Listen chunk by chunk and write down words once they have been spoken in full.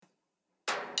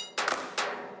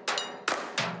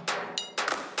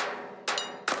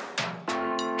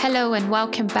Hello and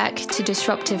welcome back to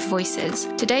Disruptive Voices.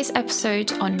 Today's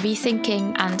episode on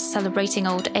rethinking and celebrating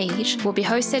old age will be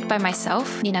hosted by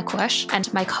myself, Nina Quash,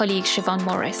 and my colleague Siobhan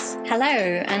Morris. Hello,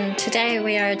 and today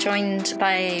we are joined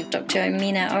by Dr.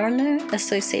 Mina Arno,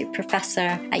 Associate Professor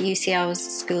at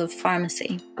UCL's School of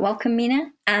Pharmacy. Welcome,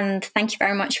 Mina, and thank you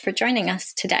very much for joining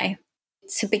us today.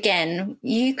 To begin,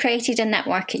 you created a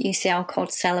network at UCL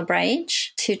called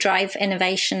Celebrage to drive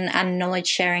innovation and knowledge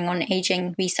sharing on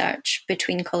ageing research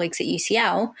between colleagues at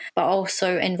UCL, but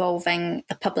also involving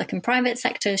the public and private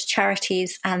sectors,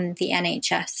 charities, and the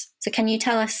NHS. So can you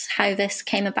tell us how this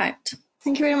came about?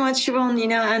 Thank you very much, Siobhan,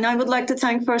 Nina. And I would like to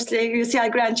thank firstly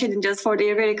UCL Grand Challengers for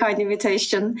their very kind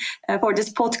invitation for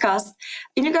this podcast.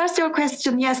 In regards to your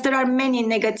question, yes, there are many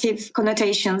negative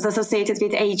connotations associated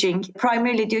with aging,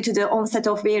 primarily due to the onset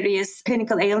of various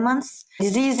clinical ailments,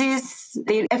 diseases,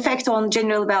 their effect on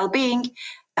general well-being,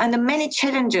 and the many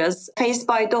challenges faced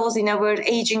by those in our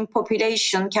aging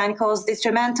population can cause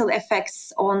detrimental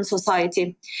effects on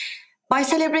society. By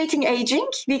celebrating aging,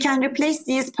 we can replace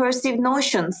these perceived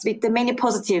notions with the many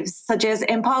positives, such as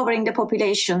empowering the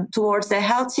population towards a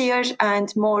healthier and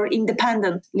more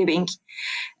independent living.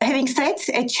 Having said,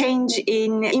 a change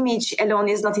in image alone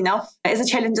is not enough, as the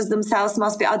challenges themselves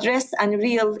must be addressed and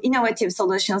real innovative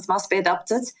solutions must be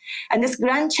adopted. And this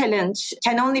grand challenge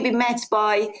can only be met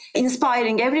by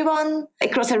inspiring everyone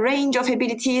across a range of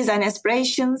abilities and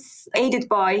aspirations, aided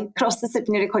by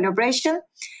cross-disciplinary collaboration,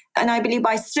 and I believe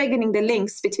by strengthening the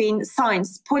links between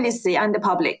science, policy, and the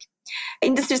public.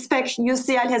 In this respect,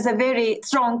 UCL has a very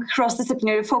strong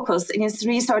cross-disciplinary focus in its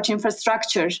research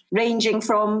infrastructure, ranging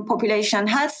from population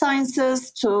health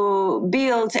sciences to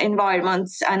built environment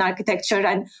and architecture,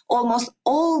 and almost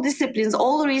all disciplines,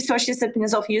 all research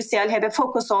disciplines of UCL have a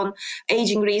focus on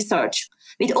aging research.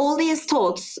 With all these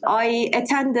thoughts, I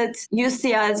attended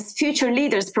UCL's Future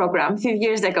Leaders program a few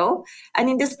years ago. And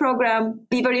in this program,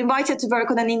 we were invited to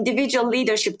work on an individual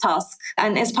leadership task.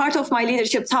 And as part of my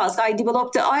leadership task, I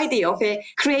developed the idea of a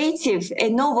creative, a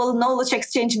novel knowledge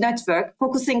exchange network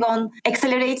focusing on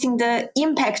accelerating the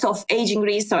impact of aging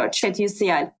research at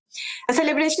UCL. The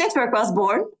Celebrage Network was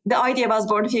born. The idea was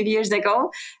born a few years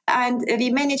ago, and we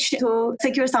managed to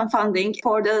secure some funding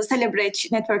for the Celebrage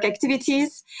Network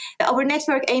activities. Our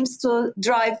network aims to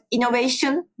drive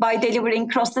innovation by delivering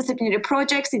cross-disciplinary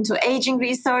projects into aging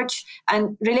research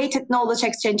and related knowledge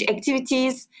exchange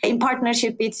activities in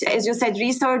partnership with, as you said,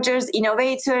 researchers,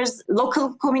 innovators,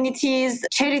 local communities,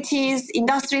 charities,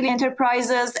 industrial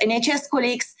enterprises, NHS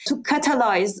colleagues to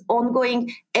catalyze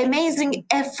ongoing amazing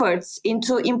efforts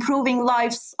into improving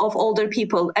lives of older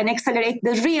people and accelerate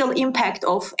the real impact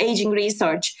of aging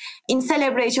research. In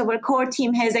Celebrage, our core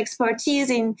team has expertise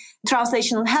in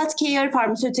translational healthcare,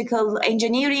 pharmaceutical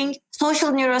engineering,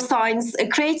 social neuroscience,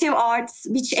 creative arts,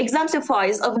 which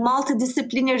exemplifies a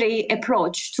multidisciplinary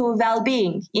approach to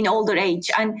well-being in older age.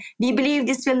 And we believe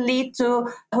this will lead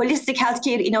to holistic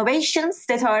healthcare innovations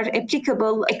that are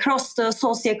applicable across the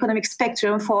socioeconomic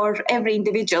spectrum for every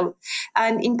individual.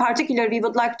 And in particular, we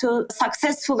would like to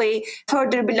successfully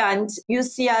further blend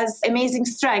UCL's amazing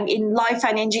strength in life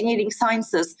and engineering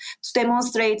sciences to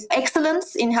demonstrate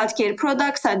excellence in healthcare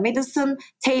products and medicine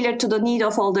tailored to the need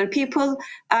of older people.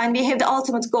 And we have the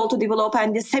ultimate goal to develop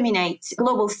and disseminate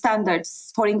global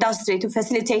standards for industry to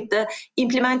facilitate the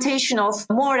implementation of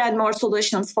more and more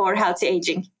solutions for healthy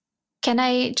aging. Can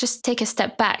I just take a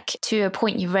step back to a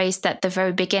point you raised at the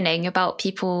very beginning about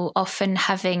people often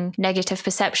having negative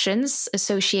perceptions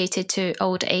associated to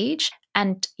old age?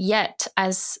 And yet,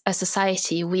 as a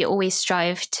society, we always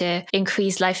strive to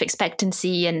increase life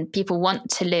expectancy and people want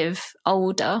to live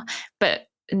older, but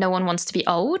no one wants to be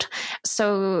old.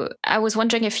 So I was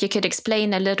wondering if you could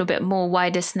explain a little bit more why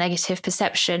this negative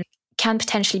perception can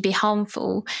potentially be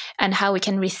harmful and how we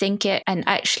can rethink it and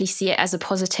actually see it as a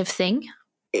positive thing.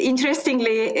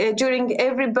 Interestingly, during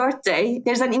every birthday,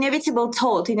 there's an inevitable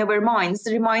thought in our minds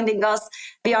reminding us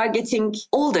we are getting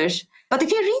older. But if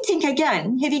you rethink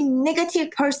again, having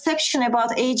negative perception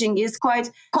about aging is quite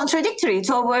contradictory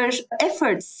to our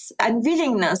efforts and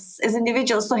willingness as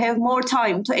individuals to have more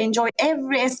time to enjoy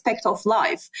every aspect of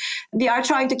life. We are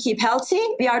trying to keep healthy.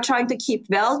 We are trying to keep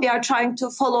well. We are trying to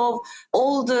follow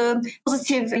all the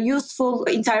positive, useful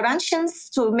interventions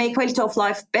to make quality of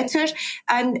life better.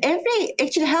 And every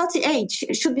actually healthy age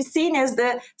should be seen as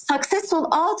the successful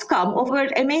outcome of our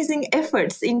amazing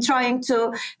efforts in trying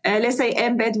to, let's say,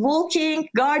 embed walking,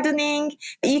 gardening,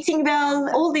 eating well,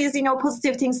 all these,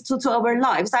 positive things to our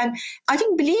lives. And I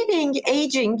think believing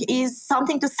aging is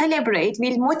something to celebrate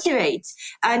will motivate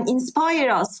and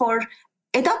inspire us for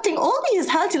adopting all these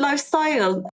healthy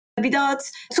lifestyle without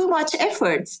too much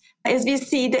effort, as we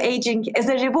see the aging as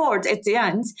a reward at the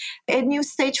end, a new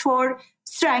stage for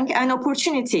strength and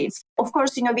opportunities. Of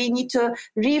course, we need to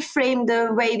reframe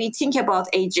the way we think about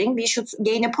aging. We should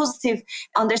gain a positive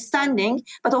understanding.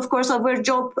 But of course, our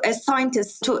job as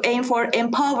scientists to aim for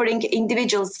empowering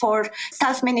individuals for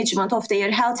self-management of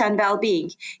their health and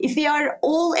well-being. If we are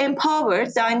all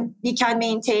empowered, then we can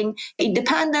maintain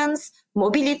independence,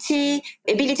 mobility,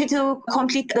 ability to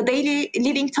complete the daily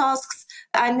living tasks,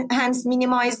 and hence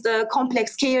minimize the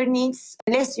complex care needs,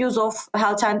 less use of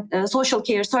health and social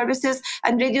care services,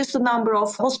 and reduce the number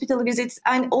of hospital visits.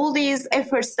 And all these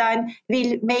efforts then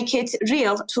will make it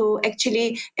real to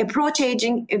actually approach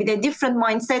aging with a different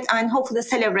mindset and hopefully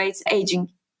celebrate aging.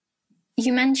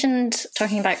 You mentioned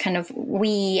talking about kind of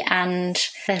we and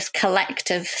this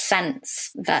collective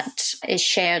sense that is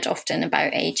shared often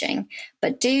about aging.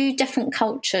 But do different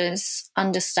cultures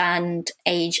understand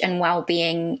age and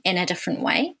well-being in a different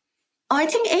way? I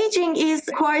think aging is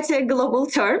quite a global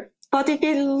term. But if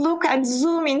you look and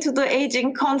zoom into the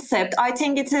aging concept, I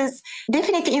think it is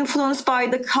definitely influenced by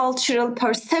the cultural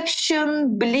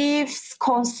perception, beliefs,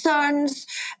 concerns,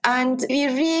 and we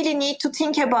really need to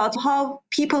think about how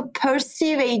people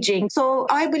perceive aging. So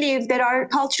I believe there are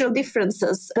cultural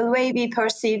differences, the way we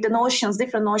perceive the notions,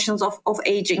 different notions of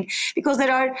aging, because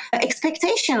there are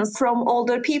expectations from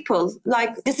older people.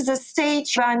 Like this is a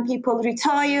stage when people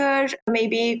retire,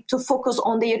 maybe to focus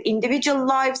on their individual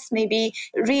lives, maybe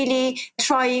really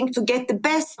trying to get the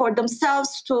best for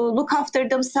themselves, to look after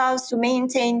themselves, to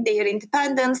maintain their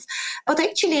independence. But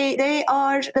actually, they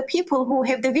are the people who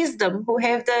have the wisdom, who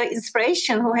have the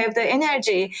inspiration, who have the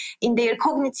energy in their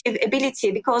cognitive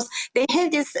ability, because they have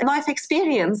this life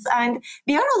experience. And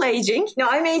we are all aging.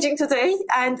 I'm aging today.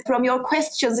 And from your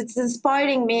questions, it's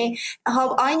inspiring me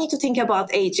how I need to think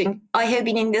about aging. I have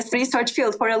been in this research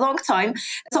field for a long time.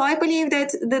 So I believe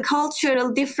that the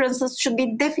cultural differences should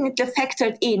be definitely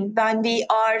factored in when we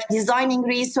are designing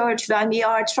research, when we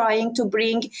are trying to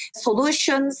bring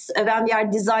solutions, when we are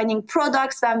designing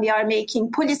products, when we are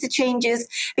making policy changes,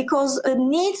 because the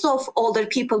needs of older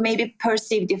people may be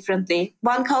perceived differently.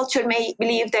 One culture may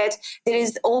believe that there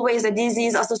is always a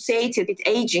disease associated with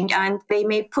aging, and they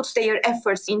may put their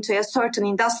efforts into a certain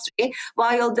industry,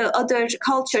 while the other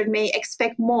culture may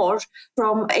expect more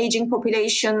from aging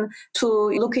population to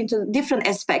look into different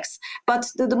aspects. But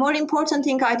the more important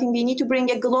thing, I think we need to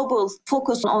bring a global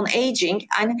focus on aging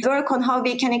and work on how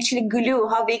we can actually glue,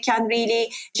 how we can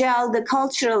really gel the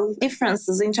cultural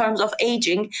differences in terms of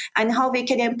aging, and how we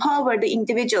can empower the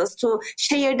individuals to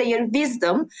share their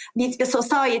wisdom with the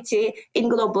society in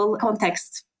global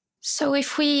context. So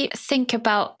if we think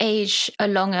about age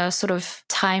along a sort of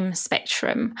time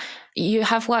spectrum, you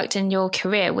have worked in your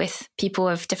career with people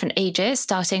of different ages,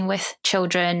 starting with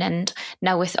children and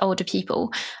now with older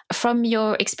people. From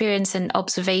your experience and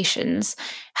observations,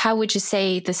 how would you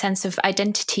say the sense of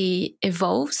identity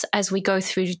evolves as we go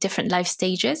through different life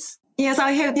stages? Yes,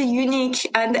 I have the unique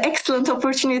and excellent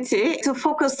opportunity to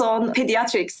focus on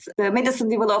pediatrics, the medicine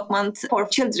development for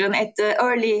children at the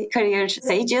early career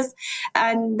stages.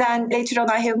 And then later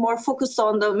on, I have more focus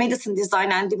on the medicine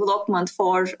design and development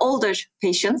for older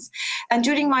patients. And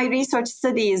during my research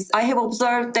studies, I have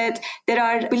observed that there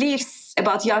are beliefs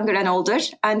about younger and older,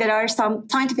 and there are some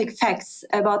scientific facts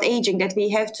about aging that we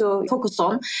have to focus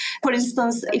on. For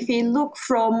instance, if we look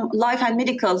from life and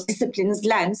medical disciplines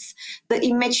lens, the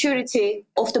immaturity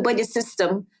of the body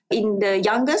system in the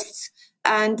youngest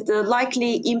and the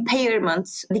likely impairment,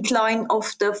 decline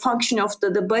of the function of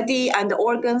the body and the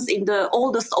organs in the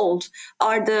oldest old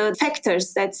are the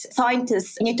factors that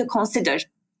scientists need to consider.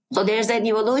 So there's an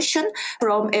evolution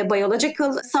from a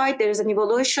biological side. There is an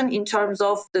evolution in terms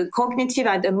of the cognitive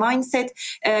and the mindset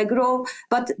grow.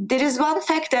 But there is one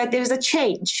fact that there is a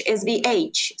change as we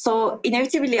age. So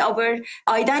inevitably our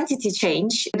identity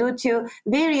change due to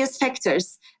various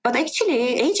factors. But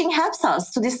actually, aging helps us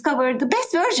to discover the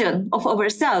best version of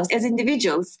ourselves as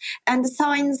individuals. And the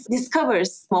science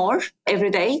discovers more every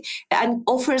day and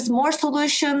offers more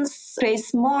solutions,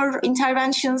 creates more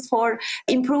interventions for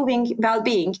improving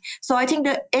well-being. So I think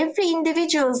that every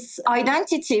individual's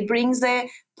identity brings a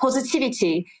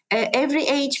positivity. Every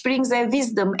age brings a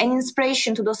wisdom and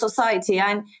inspiration to the society,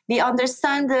 and we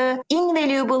understand the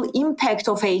invaluable impact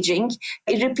of aging,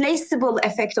 irreplaceable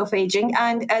effect of aging,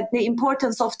 and the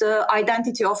importance of the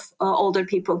identity of older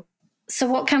people. So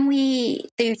what can we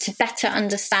do to better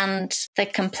understand the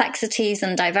complexities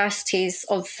and diversities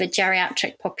of the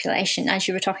geriatric population, as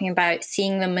you were talking about,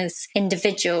 seeing them as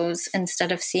individuals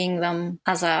instead of seeing them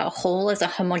as a whole, as a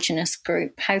homogenous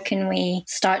group? How can we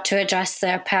start to address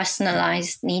their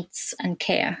personalised needs and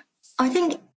care? I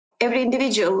think every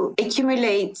individual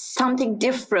accumulates something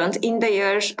different in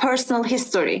their personal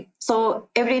history. So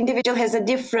every individual has a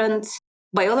different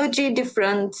biology,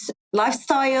 different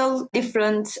lifestyle,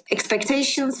 different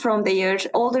expectations from their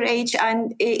older age,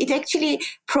 and it actually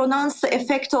pronounced the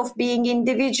effect of being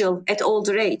individual at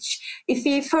older age. If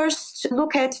we first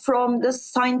look at from the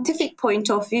scientific point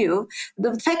of view,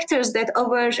 the factors that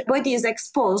our body is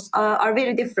exposed are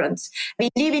very different. We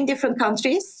live in different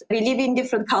countries, we live in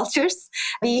different cultures,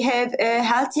 we have a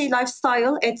healthy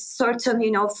lifestyle at certain,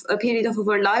 a period of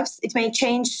our lives. It may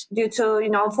change due to,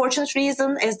 unfortunate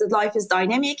reason as the life is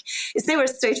dynamic. It's never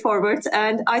straightforward.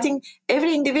 And I think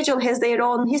every individual has their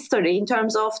own history in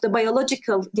terms of the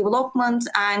biological development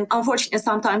and unfortunately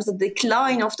sometimes the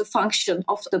decline of the function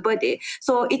of the body.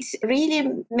 So it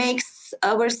really makes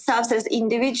ourselves as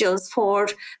individuals for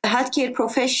healthcare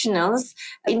professionals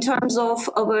in terms of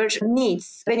our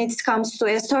needs. When it comes to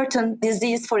a certain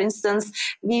disease, for instance,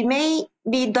 we may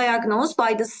be diagnosed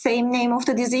by the same name of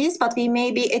the disease, but we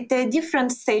may be at a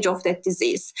different stage of that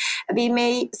disease. We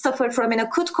may suffer from an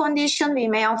acute condition. We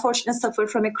may unfortunately suffer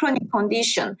from a chronic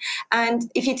condition.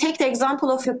 And if you take the example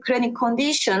of a chronic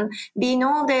condition, we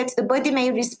know that the body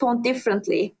may respond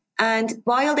differently. And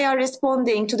while they are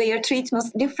responding to their treatments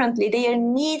differently, their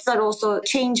needs are also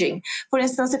changing. For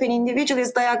instance, if an individual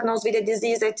is diagnosed with a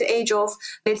disease at the age of,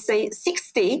 let's say,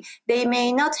 60, they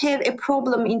may not have a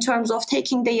problem in terms of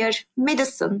taking their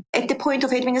medicine at the point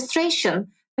of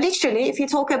administration. Literally, if you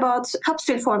talk about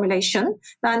capsule formulation,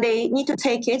 when they need to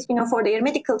take it, for their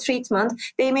medical treatment,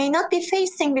 they may not be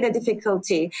facing with a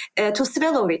difficulty to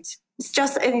swallow it. It's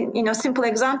just a simple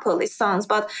example, it sounds,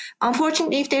 but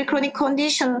unfortunately, if their chronic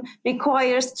condition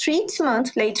requires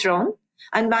treatment later on,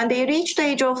 and when they reach the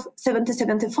age of 70,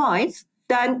 75,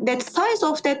 then that size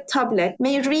of that tablet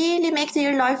may really make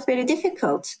their life very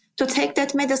difficult to take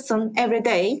that medicine every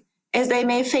day, as they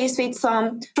may face with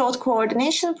some throat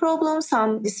coordination problems,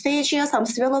 some dysphagia, some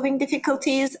swallowing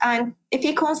difficulties. And if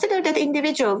you consider that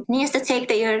individual needs to take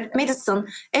their medicine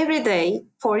every day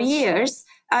for years,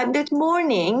 and that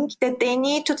morning that they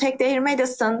need to take their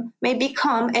medicine may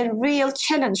become a real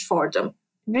challenge for them,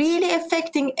 really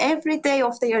affecting every day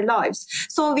of their lives.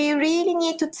 So we really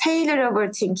need to tailor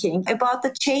our thinking about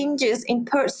the changes in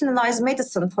personalized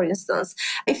medicine, for instance.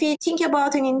 If you think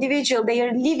about an individual,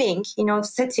 their living,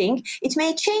 setting, it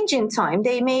may change in time.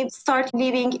 They may start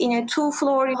living in a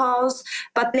 2-floor house,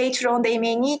 but later on they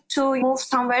may need to move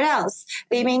somewhere else.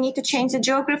 They may need to change the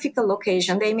geographical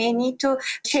location. They may need to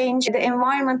change the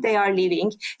environment they are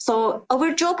living. So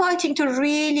our job, I think, to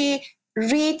really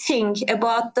rethink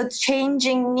about the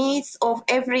changing needs of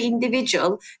every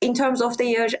individual in terms of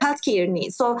their healthcare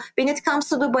needs. So when it comes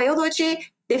to the biology,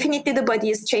 definitely the body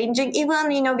is changing, even,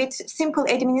 with simple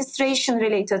administration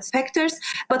related factors.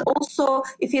 But also,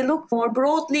 if you look more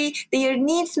broadly, their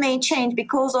needs may change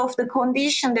because of the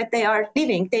condition that they are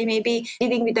living. They may be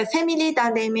living with a family,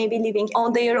 then they may be living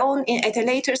on their own at a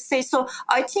later stage. So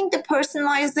I think the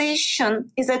personalization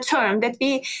is a term that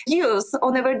we use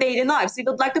on our daily lives. We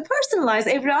would like to personalize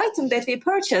every item that we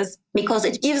purchase because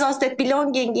it gives us that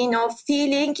belonging,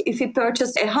 feeling. If we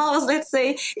purchase a house, let's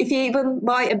say, if you even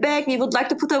buy a bag, we would like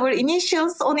to put our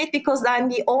initials on it because then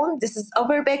we own, this is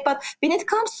our bag. But when it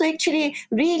comes to actually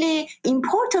really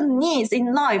important needs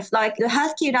in life, like the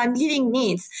healthcare and living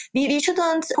needs, we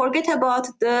shouldn't forget about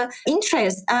the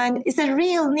interest. And it's a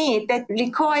real need that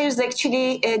requires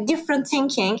actually a different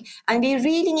thinking. And we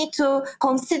really need to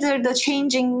consider the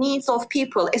changing needs of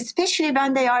people, especially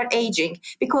when they are aging,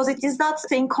 because it is not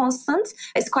staying constant.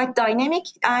 It's quite dynamic.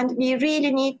 And we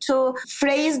really need to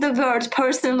phrase the word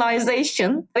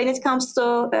personalization when it comes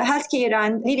to healthcare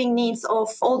and living needs of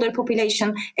older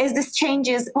population, as this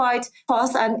changes quite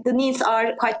fast and the needs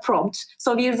are quite prompt.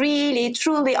 So we really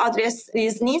truly address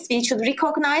these needs. We should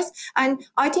recognize, and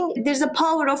I think there's a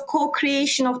power of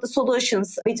co-creation of the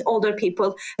solutions with older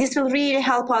people. This will really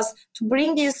help us to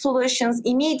bring these solutions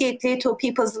immediately to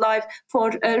people's life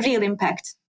for a real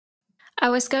impact. I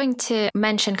was going to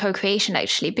mention co-creation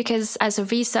actually, because as a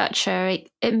researcher,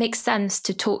 it makes sense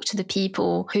to talk to the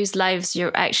people whose lives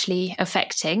you're actually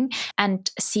affecting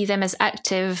and see them as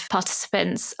active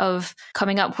participants of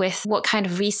coming up with what kind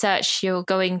of research you're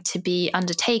going to be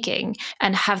undertaking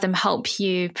and have them help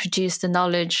you produce the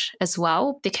knowledge as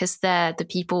well, because they're the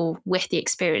people with the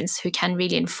experience who can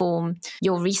really inform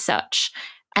your research.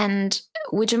 And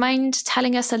would you mind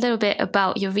telling us a little bit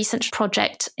about your recent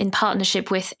project in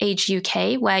partnership with Age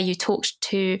UK, where you talked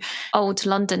to old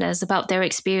Londoners about their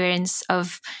experience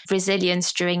of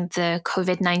resilience during the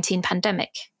COVID-19 pandemic?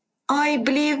 I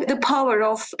believe the power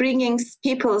of bringing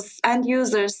people's and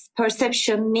users'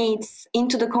 perception needs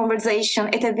into the conversation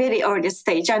at a very early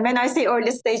stage. And when I say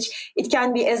early stage, it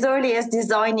can be as early as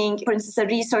designing, for instance, a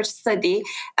research study.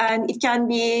 And it can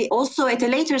be also at a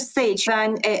later stage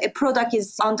when a product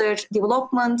is under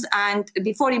development and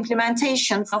before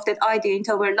implementation of that idea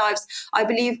into our lives. I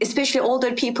believe especially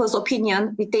older people's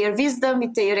opinion with their wisdom,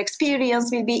 with their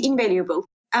experience will be invaluable.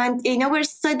 And in our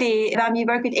study, when we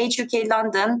work with Age UK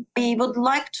London, we would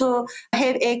like to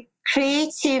have a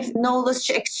creative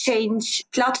knowledge exchange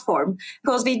platform,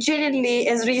 because we generally,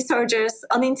 as researchers,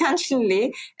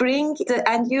 unintentionally bring the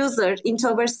end user into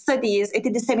our studies at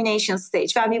the dissemination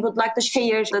stage, when we would like to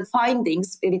share the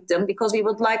findings with them, because we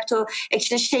would like to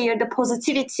actually share the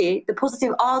positivity, the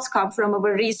positive outcome from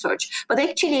our research. But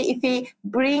actually, if we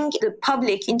bring the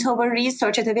public into our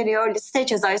research at a very early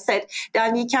stage, as I said,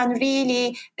 then we can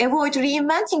really avoid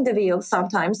reinventing the wheel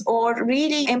sometimes, or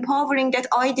really empowering that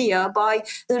idea by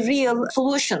the real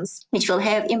solutions which will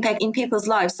have impact in people's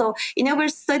lives. So in our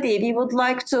study, we would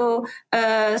like to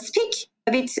speak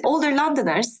with older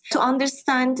Londoners to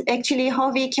understand actually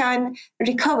how we can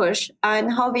recover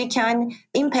and how we can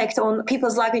impact on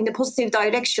people's life in the positive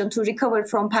direction to recover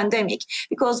from pandemic.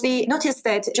 Because we noticed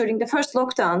that during the first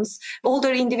lockdowns,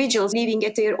 older individuals living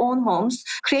at their own homes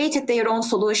created their own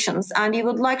solutions. And we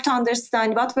would like to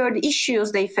understand what were the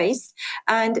issues they faced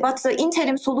and what the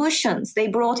interim solutions they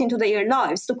brought into their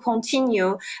lives to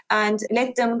continue and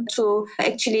let them to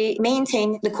actually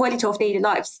maintain the quality of their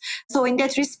lives. So in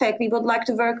that respect, we would like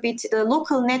to work with the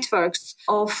local networks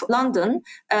of London,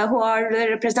 who are the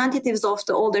representatives of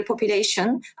the older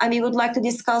population. And we would like to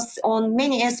discuss on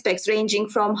many aspects, ranging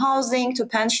from housing to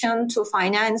pension to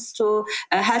finance to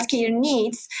healthcare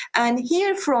needs, and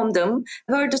hear from them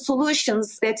were the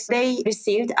solutions that they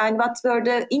received and what were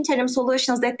the interim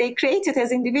solutions that they created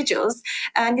as individuals.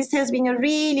 And this has been a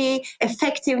really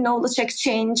effective knowledge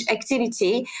exchange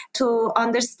activity to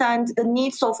understand the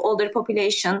needs of older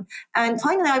population. And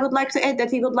finally, I would like to add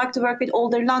that we would like to work with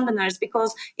older Londoners,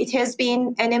 because it has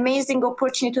been an amazing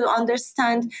opportunity to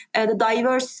understand the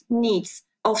diverse needs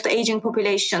of the aging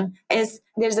population, as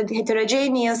there's a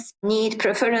heterogeneous need,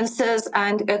 preferences,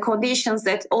 and conditions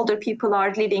that older people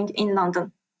are living in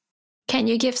London. Can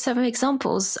you give some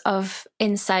examples of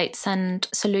insights and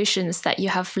solutions that you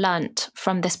have learned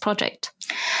from this project?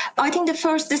 I think the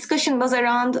first discussion was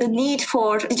around the need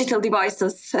for digital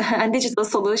devices and digital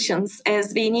solutions,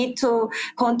 as we need to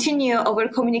continue our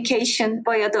communication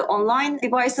via the online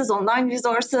devices, online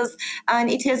resources. And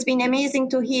it has been amazing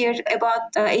to hear about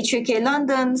Age UK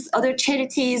London's other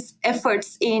charities'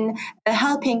 efforts in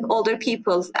helping older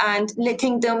people and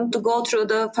letting them to go through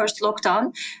the first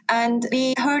lockdown. And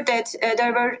we heard that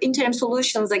there were interim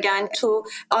solutions again to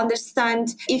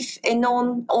understand if a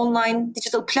non-online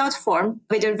digital platform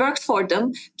whether works for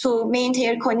them to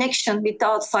maintain connection with the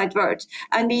outside world.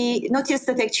 And we noticed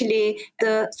that actually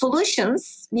the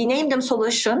solutions, we named them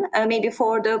solution, maybe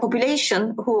for the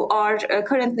population who are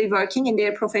currently working in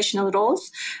their professional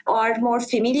roles, are more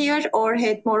familiar or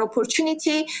had more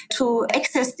opportunity to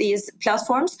access these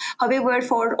platforms. However,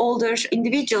 for older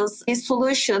individuals, these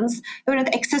solutions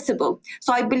weren't accessible.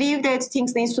 So I believe that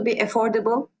things need to be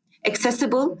affordable,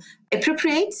 accessible,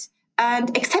 appropriate,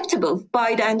 and acceptable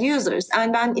by the end users.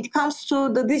 And when it comes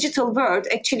to the digital world,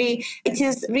 actually, it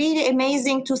is really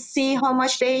amazing to see how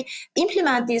much they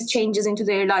implement these changes into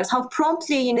their lives, how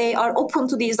promptly they are open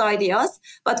to these ideas.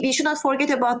 But we should not forget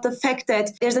about the fact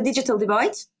that there's a digital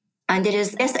divide. And there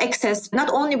is less access, not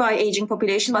only by aging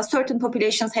population, but certain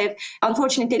populations have,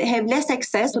 unfortunately, have less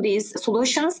access to these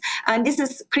solutions. And this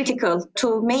is critical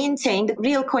to maintain the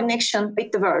real connection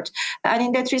with the world. And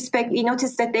in that respect, we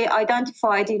noticed that they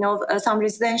identified, some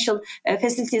residential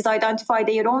facilities identified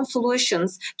their own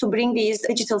solutions to bring these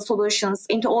digital solutions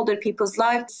into older people's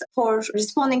lives for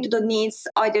responding to the needs,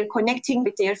 either connecting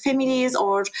with their families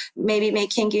or maybe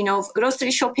making,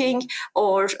 grocery shopping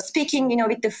or speaking,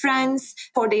 with the friends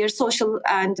for their social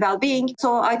and well-being.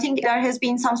 So I think there has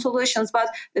been some solutions, but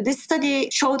this study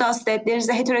showed us that there's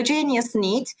a heterogeneous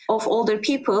need of older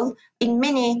people in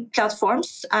many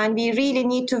platforms, and we really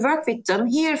need to work with them,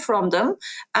 hear from them,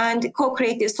 and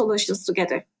co-create these solutions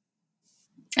together.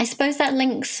 I suppose that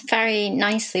links very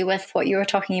nicely with what you were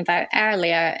talking about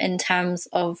earlier in terms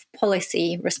of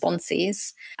policy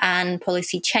responses and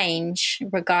policy change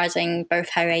regarding both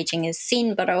how ageing is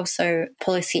seen, but also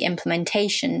policy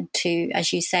implementation to,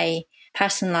 as you say,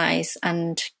 personalise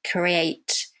and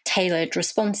create tailored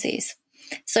responses.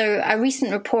 So a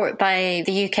recent report by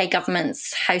the UK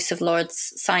government's House of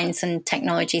Lords Science and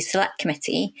Technology Select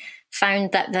Committee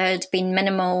found that there had been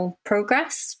minimal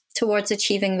progress towards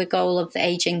achieving the goal of the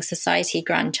Ageing Society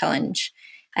Grand Challenge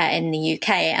in the UK,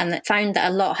 and that found that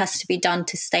a lot has to be done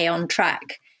to stay on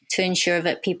track to ensure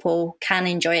that people can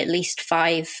enjoy at least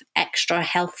 5 extra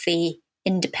healthy,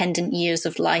 independent years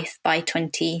of life by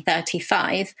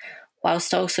 2035,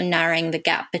 whilst also narrowing the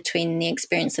gap between the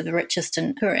experience of the richest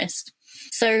and poorest.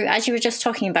 So as you were just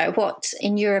talking about, what,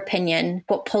 in your opinion,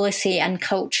 what policy and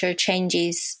culture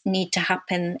changes need to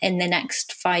happen in the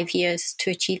next 5 years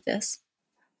to achieve this?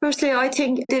 Firstly, I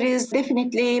think there is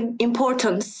definitely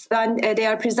importance when they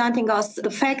are presenting us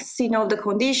the facts, the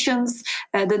conditions,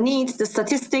 the needs, the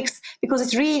statistics,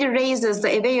 because it really raises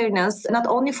the awareness, not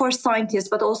only for scientists,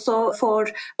 but also for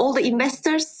all the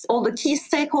investors, all the key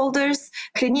stakeholders,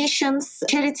 clinicians,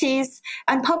 charities,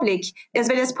 and public, as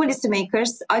well as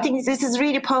policymakers. I think this is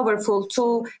really powerful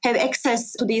to have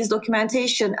access to these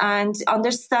documentation and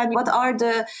understand what are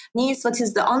the needs, what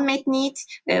is the unmet need,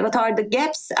 what are the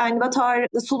gaps, and what are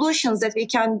the solutions that we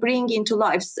can bring into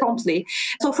lives promptly.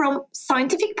 So from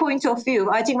scientific point of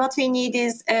view, I think what we need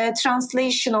is a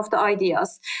translation of the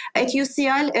ideas. At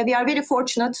UCL, we are very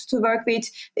fortunate to work with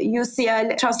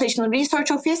UCL Translational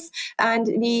Research Office, and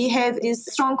we have this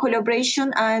strong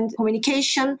collaboration and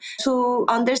communication to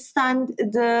understand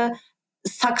the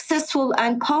successful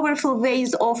and powerful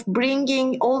ways of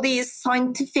bringing all these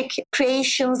scientific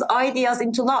creations, ideas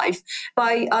into life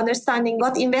by understanding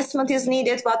what investment is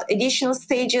needed, what additional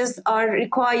stages are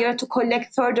required to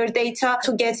collect further data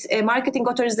to get a marketing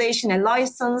authorization, a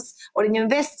license, or an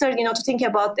investor, to think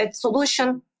about that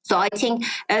solution. So I think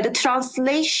the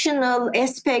translational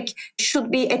aspect should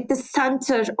be at the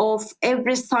center of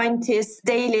every scientist's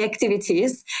daily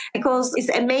activities, because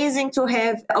it's amazing to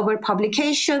have our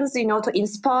publications, to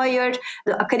inspire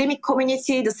the academic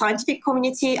community, the scientific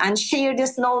community, and share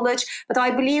this knowledge. But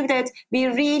I believe that we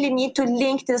really need to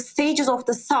link the stages of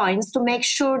the science to make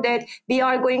sure that we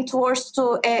are going towards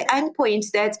to an endpoint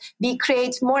that we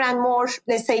create more and more,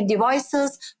 let's say,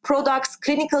 devices, products,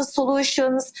 clinical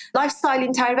solutions, lifestyle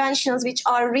interventions, which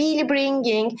are really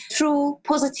bringing true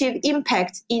positive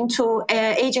impact into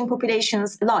aging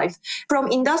population's life.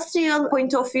 From industrial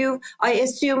point of view, I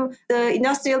assume the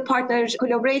industrial partner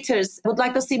collaborators would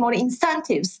like to see more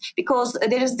incentives, because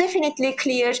there is definitely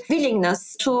clear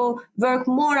willingness to work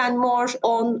more and more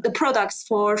on the products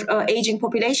for aging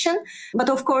population. But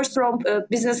of course, from a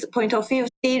business point of view,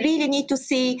 they really need to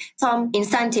see some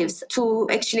incentives to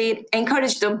actually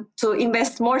encourage them to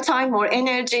invest more time, more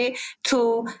energy,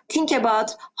 to think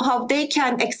about how they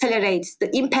can accelerate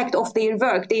the impact of their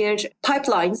work, their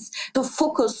pipelines, to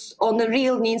focus on the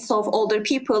real needs of older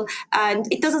people.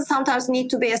 And it doesn't sometimes need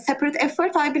to be a separate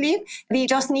effort, I believe. We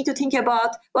just need to think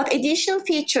about what additional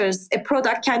features a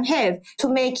product can have to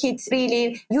make it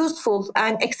really useful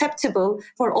and acceptable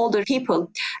for older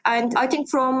people. And I think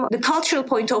from the cultural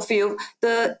point of view,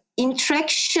 the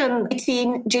interaction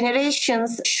between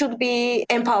generations should be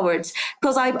empowered,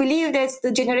 because I believe that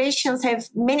the generations have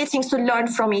many things to learn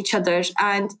from each other.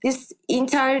 And this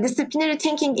interdisciplinary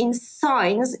thinking in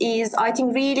science is, I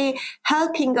think, really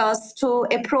helping us to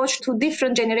approach to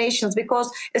different generations, because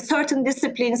a certain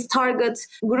discipline's target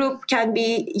group can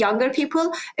be younger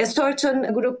people, a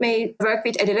certain group may work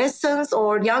with adolescents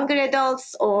or younger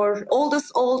adults or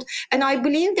oldest old. And I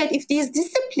believe that if these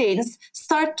disciplines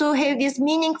start to have these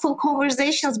meaningful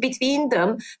conversations between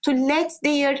them, to let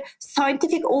their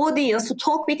scientific audience to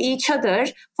talk with each other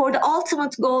for the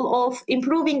ultimate goal of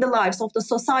improving the lives of the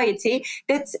society,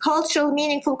 that cultural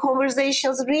meaningful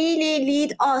conversations really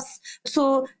lead us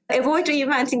to avoid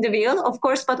reinventing the wheel, of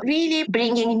course, but really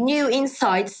bringing new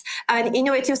insights and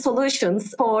innovative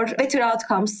solutions for better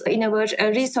outcomes in our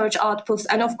research outputs,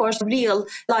 and of course, real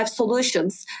life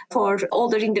solutions for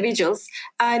older individuals.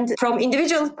 And from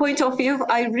individual point of view,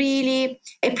 I really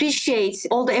appreciate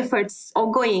all the efforts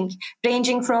ongoing,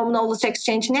 ranging from knowledge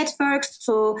exchange networks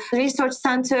to research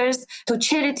centers, to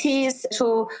charities,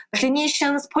 to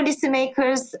clinicians,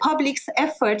 policymakers, public's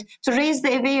effort to raise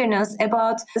the awareness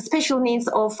about the special needs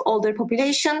of older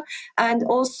population, and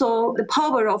also the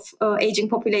power of aging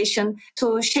population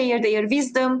to share their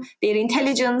wisdom, their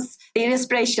intelligence, their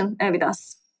inspiration with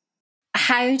us.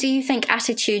 How do you think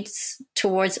attitudes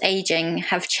towards aging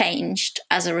have changed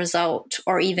as a result,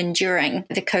 or even during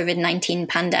the COVID-19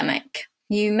 pandemic?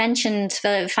 You mentioned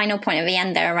the final point at the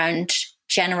end there around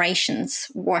generations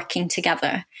working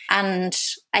together. And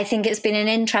I think it's been an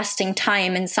interesting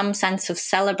time in some sense of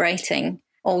celebrating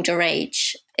older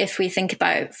age. If we think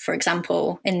about, for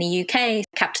example, in the UK,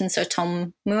 Captain Sir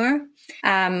Tom Moore,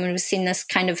 we've seen this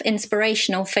kind of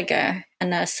inspirational figure,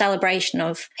 and a celebration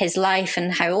of his life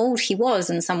and how old he was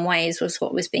in some ways was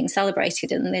what was being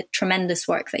celebrated, and the tremendous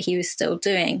work that he was still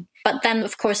doing. But then,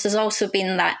 of course, there's also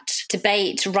been that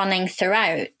debate running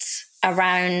throughout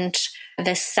around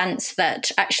this sense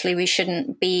that actually we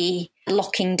shouldn't be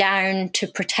locking down to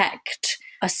protect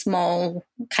a small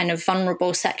kind of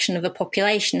vulnerable section of the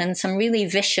population, and some really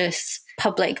vicious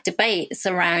public debates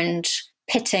around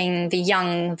pitting the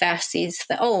young versus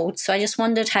the old. So I just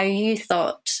wondered how you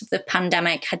thought the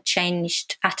pandemic had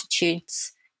changed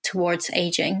attitudes towards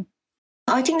aging.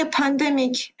 I think the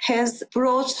pandemic has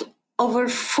brought our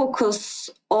focus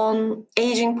on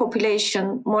aging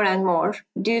population more and more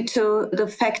due to the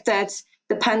fact that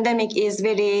the pandemic is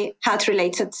very health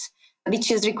related, which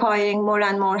is requiring more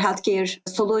and more healthcare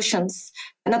solutions,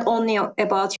 not only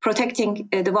about protecting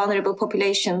the vulnerable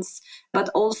populations, but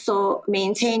also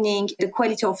maintaining the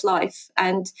quality of life.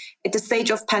 And at the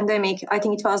stage of pandemic, I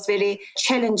think it was very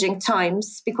challenging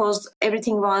times because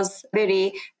everything was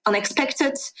very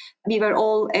unexpected. We were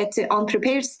all at the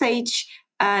unprepared stage.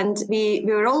 And we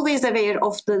were always aware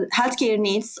of the healthcare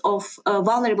needs of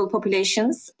vulnerable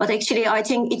populations. But actually, I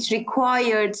think it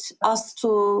required us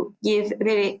to give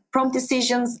very prompt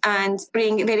decisions and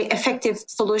bring very effective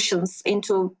solutions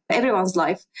into everyone's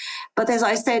life. But as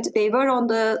I said, they were on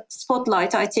the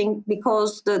spotlight, I think,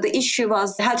 because the issue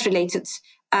was health related.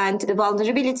 And the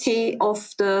vulnerability of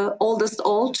the oldest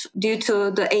old due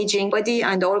to the aging body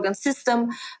and the organ system,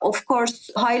 of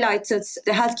course, highlighted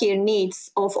the healthcare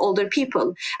needs of older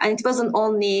people. And it wasn't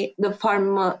only the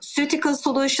pharmaceutical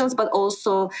solutions, but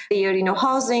also their,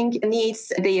 housing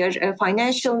needs, their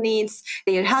financial needs,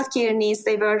 their healthcare needs.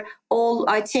 They were all,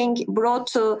 I think, brought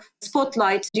to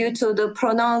spotlight due to the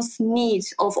pronounced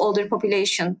needs of older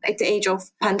population at the age of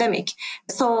pandemic.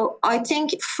 So I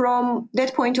think from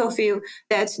that point of view,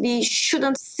 that we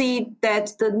shouldn't see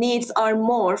that the needs are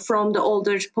more from the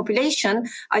older population.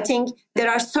 I think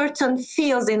there are certain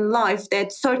fields in life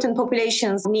that certain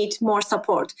populations need more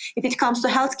support. If it comes to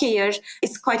healthcare,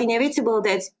 it's quite inevitable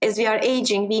that as we are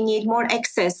aging, we need more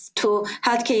access to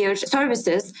healthcare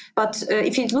services. But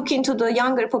if you look into the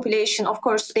younger population, of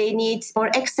course, they need more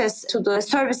access to the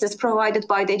services provided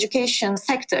by the education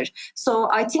sector. So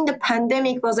I think the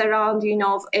pandemic was around,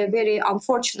 a very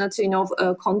unfortunate,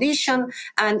 condition.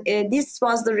 And this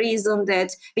was the reason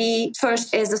that we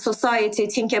first, as a society,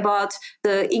 think about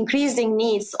the increasing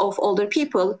needs of older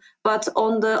people. But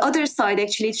on the other side,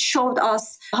 actually, it showed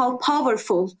us how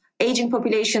powerful aging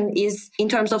population is in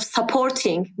terms of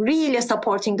really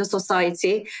supporting the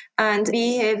society. And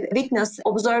we have witnessed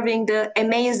observing the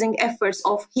amazing efforts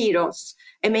of heroes,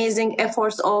 amazing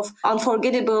efforts of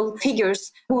unforgettable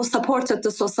figures who supported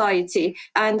the society.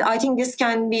 And I think this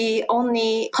can be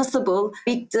only possible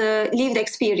with the lived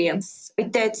experience,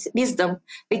 with that wisdom,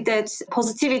 with that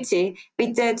positivity,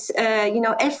 with that,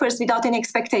 efforts without any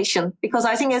expectation. Because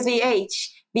I think as we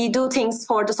age, we do things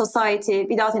for the society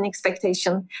without an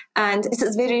expectation. And this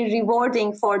is very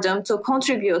rewarding for them to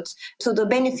contribute to the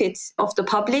benefit of the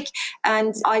public.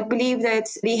 And I believe that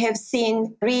we have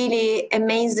seen really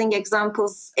amazing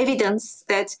examples, evidence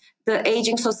that the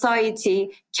aging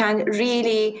society can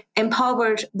really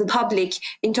empower the public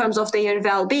in terms of their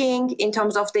well-being, in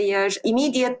terms of their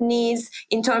immediate needs,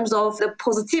 in terms of the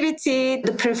positivity,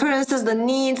 the preferences, the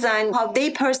needs, and how they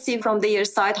perceive from their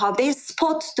side, how they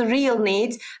spot the real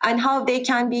needs, and how they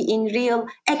can be in real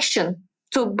action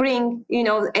to bring,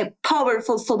 a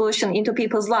powerful solution into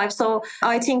people's lives. So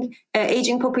I think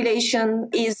aging population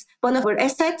is one of our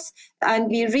assets, and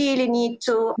we really need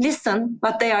to listen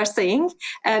what they are saying.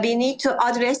 We need to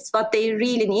address what they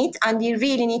really need, and we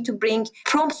really need to bring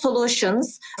prompt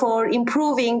solutions for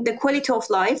improving the quality of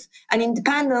life and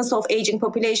independence of aging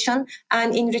population.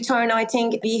 And in return, I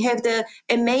think we have the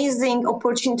amazing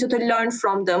opportunity to learn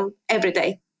from them every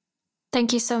day.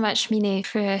 Thank you so much, Mine,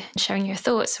 for sharing your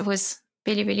thoughts. It was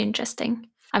really, really interesting.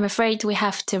 I'm afraid we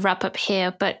have to wrap up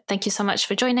here, but thank you so much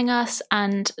for joining us,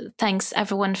 and thanks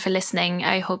everyone for listening.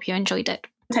 I hope you enjoyed it.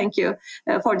 Thank you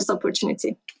for this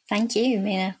opportunity. Thank you,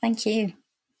 Mina. Thank you.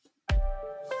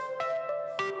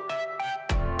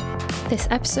 This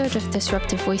episode of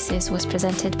Disruptive Voices was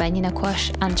presented by Nina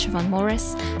Quash and Siobhan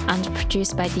Morris and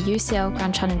produced by the UCL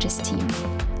Grand Challenges team.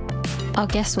 Our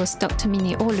guest was Dr.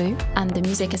 Mine Orlu, and the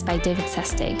music is by David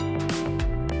Seste.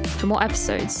 For more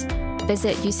episodes,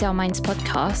 visit UCL Minds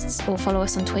Podcasts or follow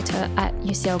us on Twitter at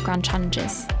UCL Grand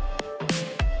Challenges.